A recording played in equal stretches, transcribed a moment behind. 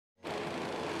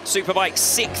Superbike's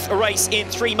 6th race in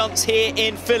 3 months here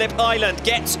in Phillip Island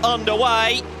gets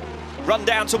underway. Run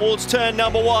down towards turn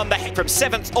number 1, the head from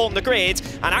 7th on the grid,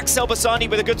 and Axel Bassani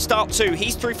with a good start too.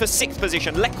 He's through for 6th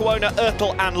position. Lekuona,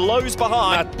 Ertl and Lowe's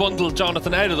behind. That bundled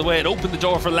Jonathan out of the way. It opened the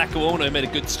door for Lekuona, who made a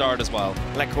good start as well.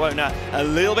 Lekuona a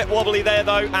little bit wobbly there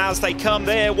though, as they come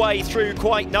their way through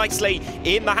quite nicely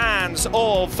in the hands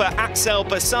of Axel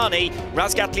Bassani.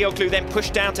 Razgatlioglu then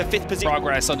pushed down to 5th position.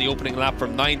 Progress on the opening lap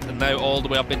from 9th and now all the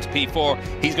way up into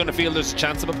P4. He's going to feel there's a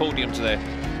chance of a podium today.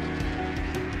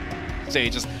 See,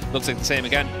 it just looks like the same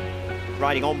again.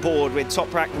 Riding on board with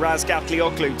Toprak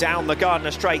Razgatlioglu down the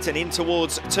Gardner Straight and in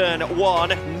towards turn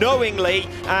 1, knowingly,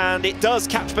 and it does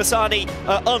catch Bassani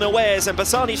unawares, and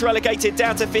Bassani's relegated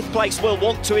down to 5th place. Will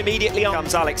want to immediately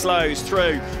comes Alex Lowe's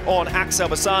through on Axel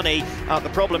Bassani. The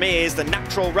problem is the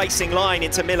natural racing line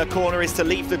into Miller Corner is to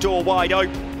leave the door wide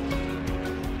open.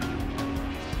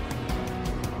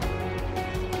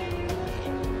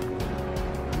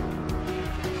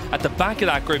 At the back of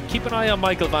that group, keep an eye on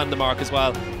Michael van der Mark as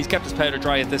well. He's kept his powder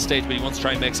dry at this stage, but he wants to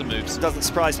try and make some moves. Doesn't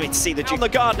surprise me to see the on the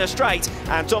Gardner Straight,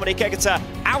 and Dominic Egerter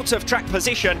out of track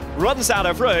position, runs out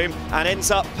of room and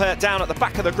ends up down at the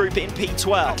back of the group in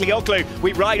P12. Klioglu,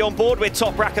 we ride on board with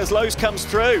Toprak as Lowe's comes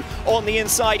through on the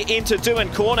inside into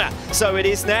Duan Corner. So it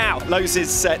is now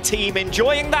Lowe's team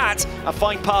enjoying that. A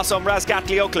fine pass on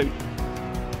Razgatlioglu.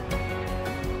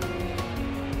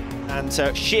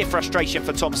 And sheer frustration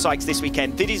for Tom Sykes this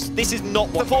weekend. This is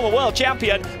not the former world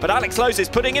champion, but Alex Lowe's is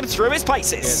putting him through his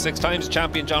paces. Yeah, 6 times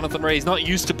champion Jonathan Ray. He's not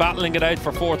used to battling it out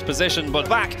for 4th position, but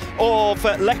back of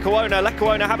Lekuona.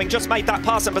 Lekuona having just made that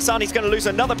pass, and Bassani's going to lose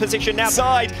another position now.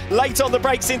 Side late on the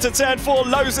brakes into turn 4.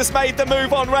 Lowe's has made the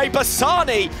move on Ray.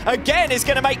 Bassani again is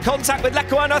going to make contact with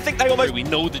Lekuona. I think they almost. We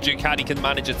know the Ducati can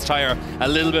manage its tyre a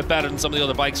little bit better than some of the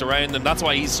other bikes around them. That's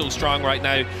why he's so strong right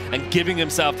now and giving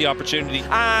himself the opportunity.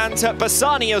 And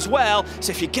Bassani as well,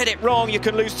 so if you get it wrong you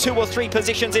can lose 2 or 3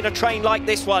 positions in a train like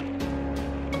this one.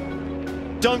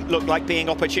 Don't look like being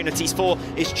opportunities for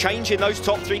is changing those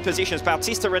top 3 positions.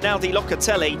 Bautista, Rinaldi,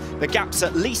 Locatelli, the gap's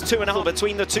at least 2.5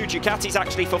 between the 2 Ducatis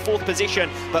actually for 4th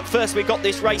position. But first we've got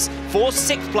this race for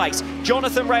 6th place.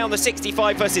 Jonathan Ray on the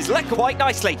 65 versus Lekuona quite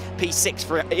nicely. P6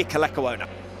 for Ika Lekuona.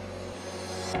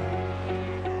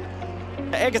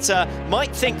 Egerter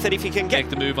might think that if he can make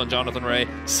the move on Jonathan Ray,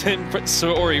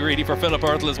 sorry really for Philip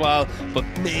Ertl as well, but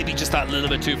maybe just that little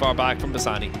bit too far back from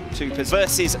Bassani.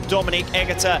 Versus Dominic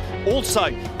Egerter, also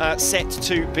set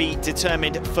to be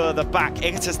determined further back.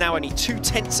 Egerter's now only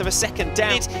 0.2 of a second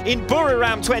down. In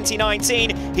Buriram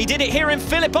 2019, he did it here in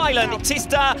Phillip Island,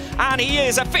 Bautista, and he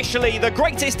is officially the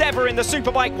greatest ever in the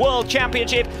Superbike World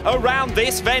Championship around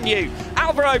this venue.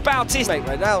 Alvaro Bautista.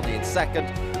 Rinaldi in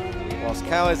 2nd. Whilst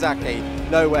Kawasaki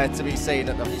nowhere to be seen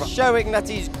at the front, showing that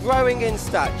he's growing in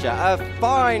stature. A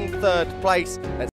fine 3rd place.